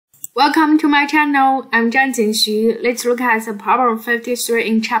Welcome to my channel. I'm Zhang Jinxu. Let's look at the problem 53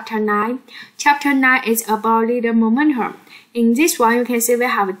 in chapter 9. Chapter 9 is about linear momentum. In this one, you can see we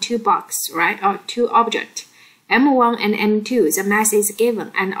have two boxes, right? Or two objects. M1 and M2, the mass is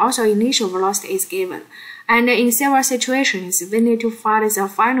given, and also initial velocity is given. And in several situations, we need to find the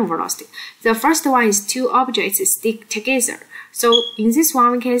final velocity. The first one is two objects stick together. So in this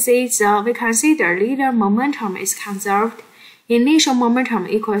one, we can see we consider linear momentum is conserved. Initial momentum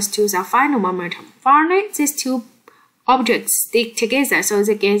equals to the final momentum. Finally, these two objects stick together, so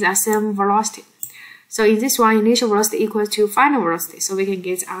they get the same velocity. So in this one, initial velocity equals to final velocity, so we can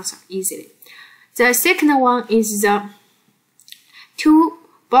get the answer easily. The second one is the two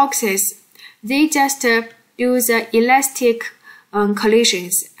boxes. They just do the elastic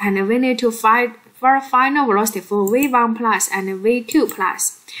collisions, and we need to find for final velocity for V1 plus and V2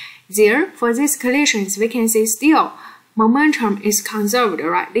 plus. There, for these collisions, we can see still momentum is conserved,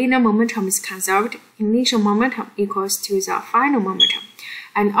 right? Linear momentum is conserved. Initial momentum equals to the final momentum.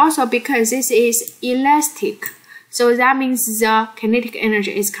 And also because this is elastic, so that means the kinetic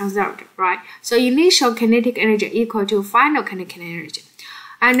energy is conserved, right? So initial kinetic energy equal to final kinetic energy.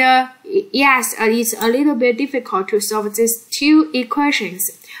 And yes, it's a little bit difficult to solve these two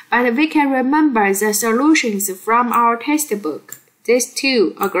equations, but we can remember the solutions from our textbook. These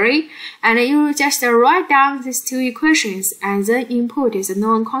two, agree? And you just write down these two equations and then input the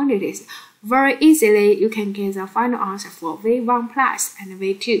known quantities. Very easily, you can get the final answer for V1 plus and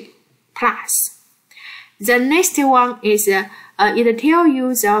V2 plus. The next one is it tells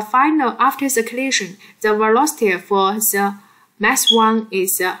you the final after the collision, the velocity for the mass 1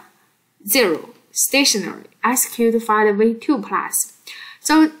 is 0, stationary. Ask you to find V2 plus.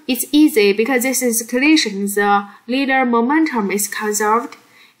 So it's easy because this is collision. The linear momentum is conserved.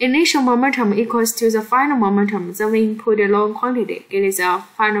 Initial momentum equals to the final momentum. Then we input the known quantity. Get the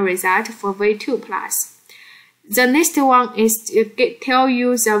final result for V2 plus. The next one is to tell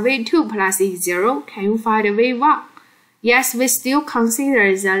you the V2 plus is 0. Can you find V1? Yes, we still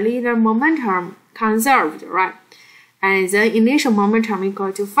consider the linear momentum conserved, right? And the initial momentum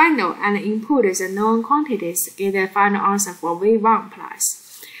equal to final, and input the known quantities, get the final answer for V1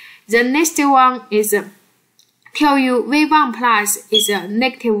 plus. The next one is tell you V1 plus is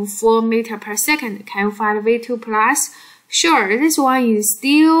 -4 meters per second. Can you find V2 plus? Sure, this one is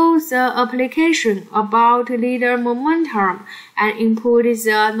still the application about linear momentum, and input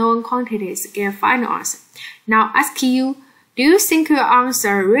the known quantities, get final answer. Now ask you, do you think your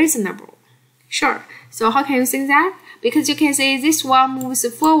answer reasonable? Sure. So how can you think that? Because you can say this one moves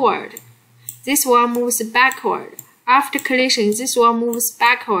forward, this one moves backward. After collision, this one moves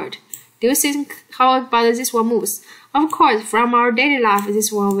backward. Do you think how about this one moves? Of course, from our daily life,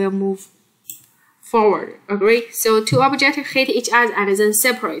 this one will move forward. Agree? So two objects hit each other and then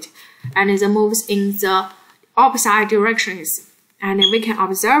separate, and then moves in the opposite directions. And we can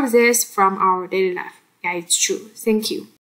observe this from our daily life. Yeah, it's true. Thank you.